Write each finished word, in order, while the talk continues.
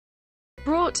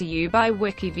Brought to you by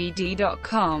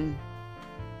WikiVidi.com.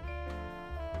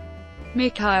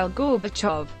 Mikhail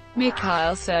Gorbachev.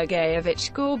 Mikhail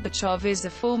Sergeyevich Gorbachev is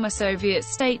a former Soviet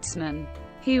statesman.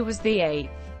 He was the eighth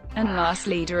and last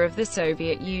leader of the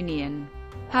Soviet Union,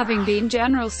 having been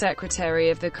General Secretary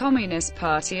of the Communist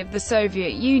Party of the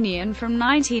Soviet Union from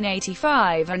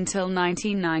 1985 until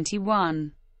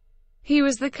 1991. He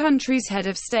was the country's head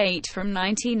of state from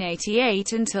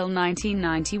 1988 until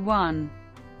 1991.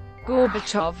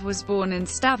 Gorbachev was born in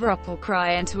Stavropol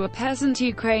Krai into a peasant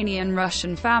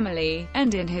Ukrainian-Russian family,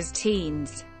 and in his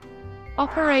teens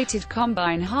operated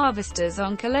combine harvesters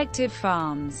on collective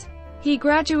farms. He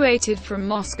graduated from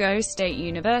Moscow State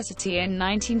University in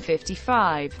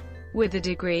 1955, with a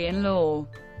degree in law.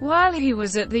 While he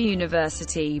was at the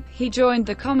university, he joined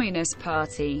the Communist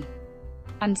Party,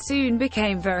 and soon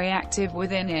became very active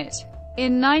within it.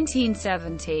 In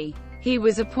 1970, he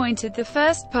was appointed the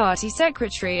first party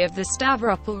secretary of the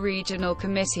Stavropol Regional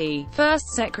Committee, first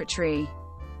secretary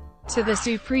to the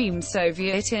Supreme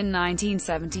Soviet in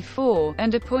 1974,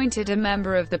 and appointed a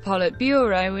member of the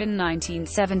Politburo in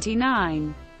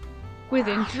 1979.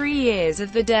 Within 3 years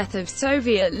of the death of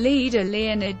Soviet leader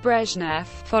Leonid Brezhnev,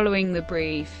 following the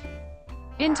brief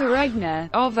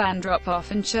interregna of Andropov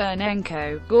and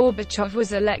Chernenko, Gorbachev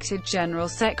was elected General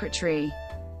Secretary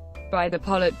by the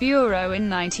Politburo in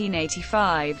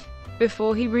 1985.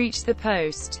 Before he reached the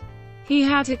post, he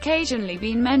had occasionally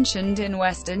been mentioned in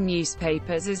Western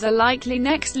newspapers as a likely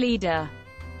next leader,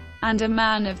 and a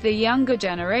man of the younger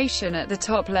generation at the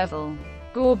top level.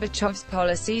 Gorbachev's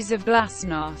policies of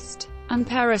glasnost and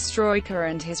perestroika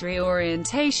and his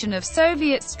reorientation of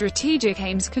Soviet strategic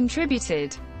aims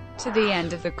contributed to the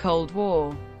end of the Cold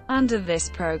War. Under this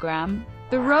program,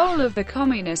 the role of the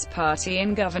Communist Party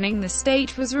in governing the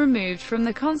state was removed from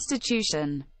the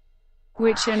constitution,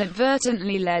 which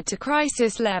inadvertently led to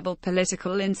crisis-level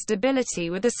political instability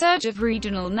with a surge of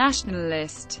regional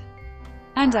nationalist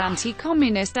and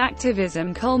anti-communist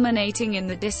activism culminating in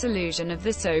the dissolution of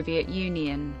the Soviet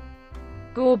Union.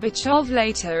 Gorbachev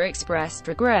later expressed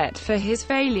regret for his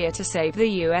failure to save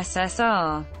the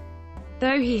USSR,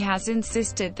 though he has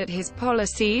insisted that his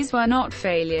policies were not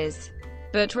failures,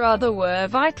 but rather were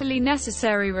vitally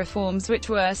necessary reforms which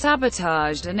were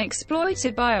sabotaged and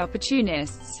exploited by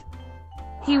opportunists.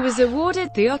 He was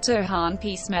awarded the Otto Hahn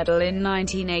Peace Medal in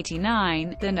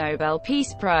 1989, the Nobel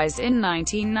Peace Prize in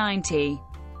 1990,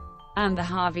 and the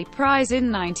Harvey Prize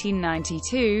in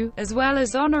 1992, as well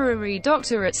as honorary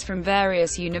doctorates from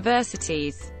various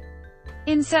universities.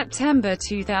 In September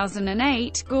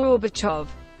 2008, Gorbachev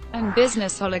and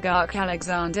business oligarch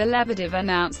Alexander Lebedev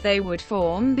announced they would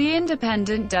form the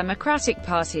Independent Democratic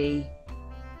Party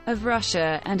of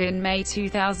Russia, and in May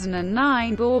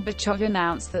 2009 Gorbachev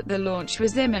announced that the launch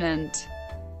was imminent.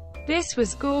 This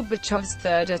was Gorbachev's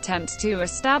third attempt to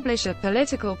establish a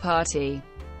political party,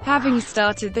 having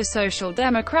started the Social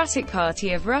Democratic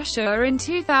Party of Russia in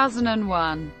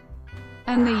 2001,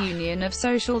 and the Union of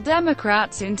Social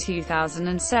Democrats in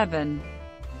 2007.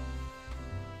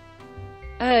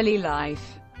 Early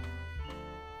life.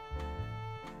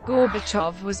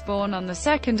 Gorbachev was born on 2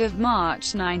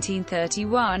 March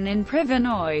 1931 in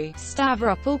Privanoy,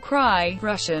 Stavropol Krai,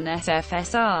 Russian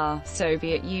SFSR,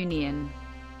 Soviet Union,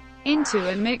 into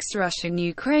a mixed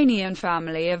Russian-Ukrainian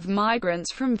family of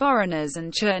migrants from Voronezh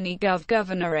and Chernigov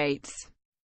governorates.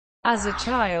 As a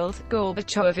child,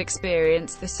 Gorbachev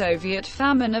experienced the Soviet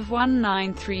famine of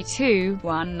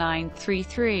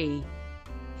 1932–1933.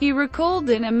 He recalled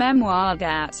in a memoir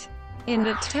that, in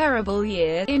that terrible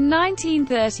year, in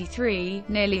 1933,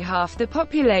 nearly half the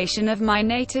population of my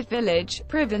native village,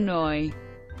 Privanoy,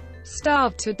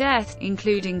 starved to death,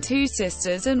 including 2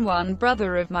 sisters and 1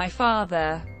 brother of my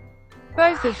father.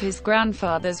 Both of his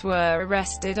grandfathers were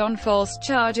arrested on false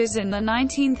charges in the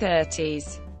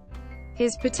 1930s.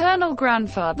 His paternal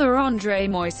grandfather Andrei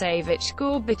Moiseyevich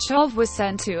Gorbachev was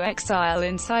sent to exile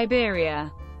in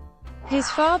Siberia.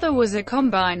 His father was a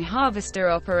combine harvester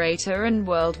operator and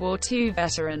World War II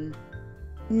veteran,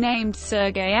 named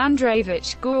Sergei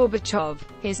Andreevich Gorbachev.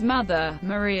 His mother,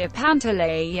 Maria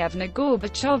Panteleyevna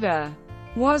Gorbacheva,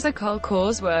 was a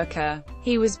kolkhoz worker.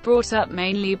 He was brought up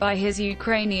mainly by his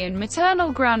Ukrainian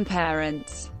maternal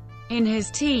grandparents. In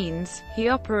his teens, he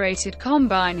operated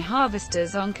combine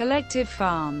harvesters on collective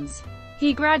farms.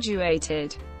 He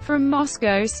graduated from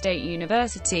Moscow State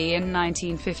University in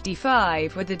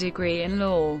 1955 with a degree in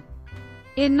law.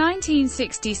 In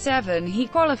 1967 he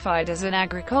qualified as an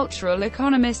agricultural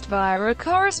economist via a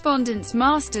correspondence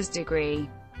master's degree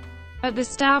at the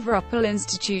Stavropol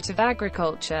Institute of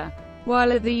Agriculture.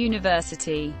 While at the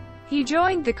university, He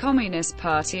joined the Communist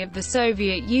Party of the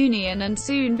Soviet Union and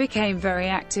soon became very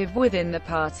active within the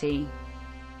party.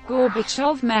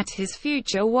 Gorbachev met his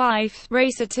future wife,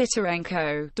 Raisa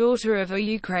Titarenko, daughter of a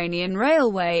Ukrainian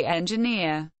railway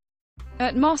engineer,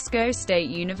 at Moscow State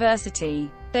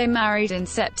University. They married in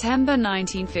September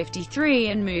 1953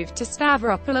 and moved to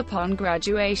Stavropol upon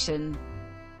graduation.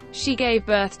 She gave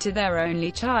birth to their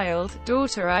only child,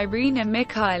 daughter Irina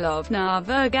Mikhailovna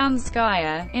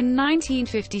Verganskaya, in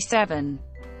 1957.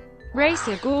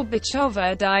 Raisa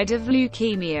Gorbacheva died of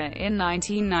leukemia in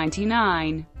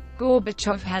 1999.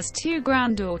 Gorbachev has 2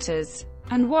 granddaughters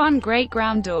and 1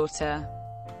 great-granddaughter.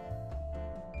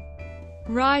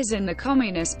 Rise in the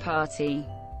Communist Party.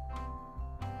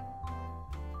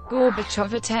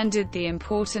 Gorbachev attended the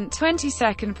important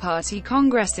 22nd Party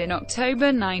Congress in October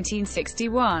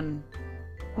 1961,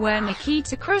 where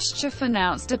Nikita Khrushchev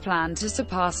announced a plan to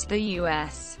surpass the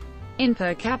U.S. in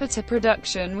per capita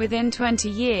production within 20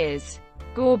 years.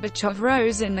 Gorbachev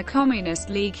rose in the Communist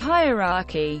League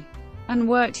hierarchy and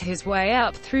worked his way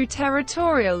up through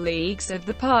territorial leagues of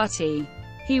the party.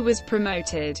 He was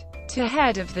promoted to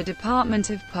head of the Department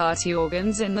of Party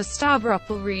Organs in the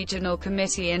Stavropol Regional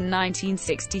Committee in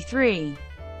 1963.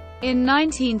 In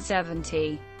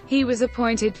 1970, he was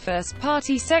appointed first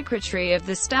party secretary of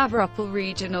the Stavropol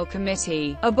Regional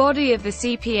Committee, a body of the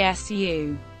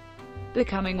CPSU,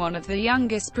 becoming one of the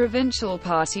youngest provincial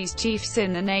party's chiefs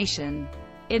in the nation.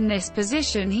 In this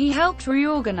position he helped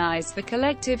reorganize the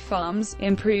collective farms,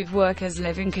 improve workers'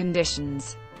 living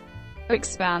conditions,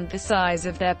 expand the size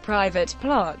of their private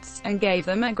plots, and gave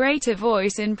them a greater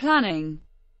voice in planning.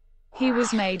 He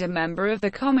was made a member of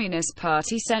the Communist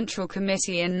Party Central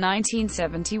Committee in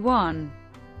 1971.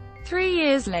 3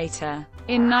 years later,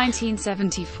 in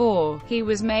 1974, he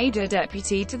was made a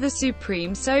deputy to the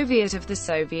Supreme Soviet of the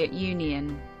Soviet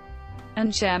Union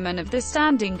and chairman of the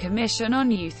Standing Commission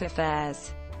on Youth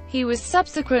Affairs. He was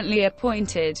subsequently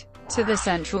appointed to the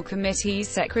Central Committee's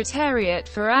Secretariat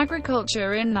for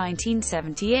Agriculture in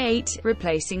 1978,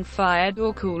 replacing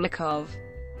Fyodor Kulakov,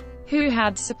 who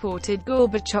had supported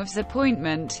Gorbachev's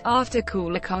appointment, after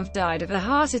Kulakov died of a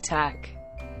heart attack.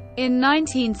 In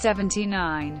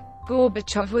 1979,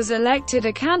 Gorbachev was elected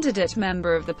a candidate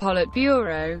member of the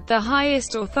Politburo, the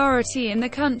highest authority in the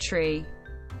country,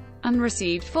 and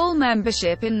received full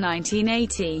membership in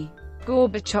 1980.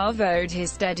 Gorbachev owed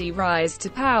his steady rise to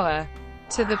power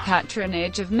to the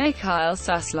patronage of Mikhail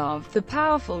Sergeyevich, the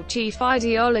powerful chief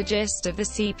ideologist of the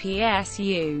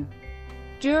CPSU.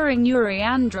 During Yuri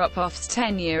Andropov's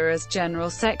tenure as General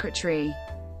Secretary,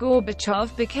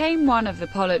 Gorbachev became one of the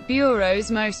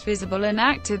Politburo's most visible and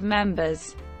active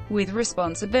members, with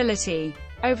responsibility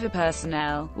over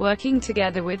personnel, working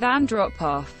together with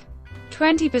Andropov.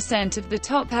 20% of the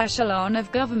top echelon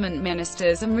of government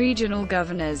ministers and regional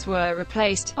governors were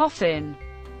replaced, often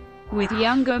with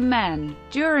younger men.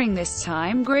 During this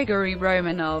time Grigory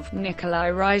Romanov, Nikolai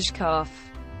Ryzhkov,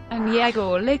 and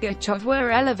Yegor Ligachev were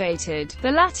elevated,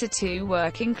 the latter two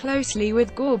working closely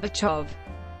with Gorbachev.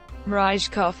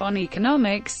 Ryzhkov on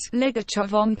economics,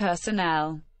 Ligachev on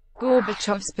personnel.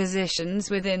 Gorbachev's positions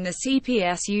within the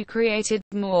CPSU created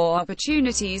more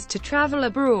opportunities to travel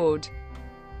abroad,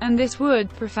 and this would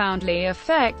profoundly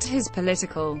affect his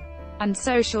political and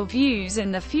social views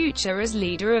in the future as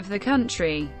leader of the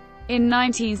country. In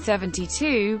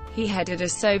 1972, he headed a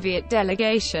Soviet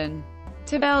delegation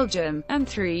to Belgium, and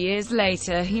 3 years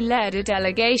later he led a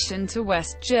delegation to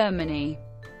West Germany.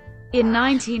 In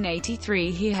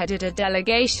 1983 he headed a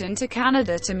delegation to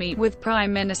Canada to meet with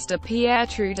Prime Minister Pierre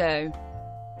Trudeau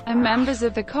and members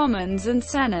of the Commons and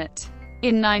Senate.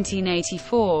 In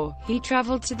 1984, he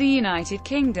travelled to the United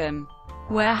Kingdom,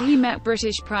 where he met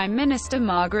British Prime Minister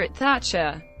Margaret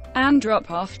Thatcher.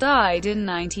 Andropov died in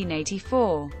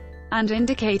 1984, and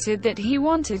indicated that he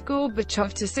wanted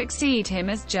Gorbachev to succeed him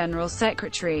as General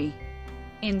Secretary.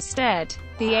 Instead,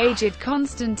 the aged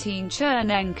Konstantin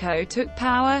Chernenko took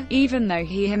power, even though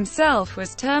he himself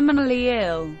was terminally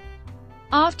ill.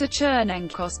 After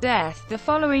Chernenko's death the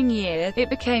following year, it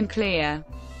became clear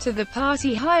to the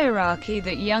party hierarchy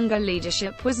that younger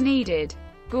leadership was needed.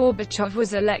 Gorbachev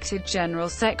was elected General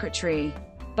Secretary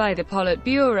by the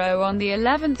Politburo on the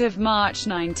 11th of March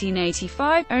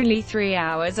 1985, only 3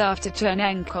 hours after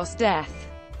Chernenko's death.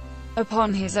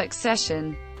 Upon his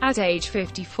accession, at age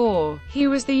 54, he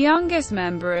was the youngest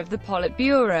member of the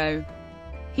Politburo.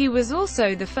 He was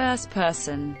also the first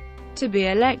person to be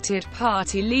elected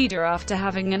party leader after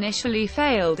having initially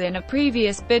failed in a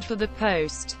previous bid for the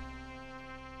post.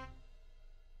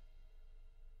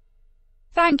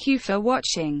 Thank you for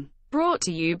watching. Brought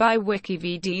to you by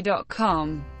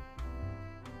WikiVidi.com.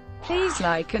 Please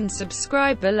like and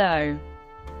subscribe below.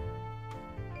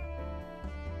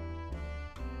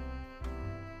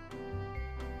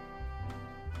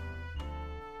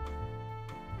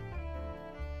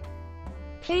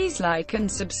 Please like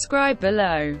and subscribe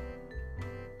below.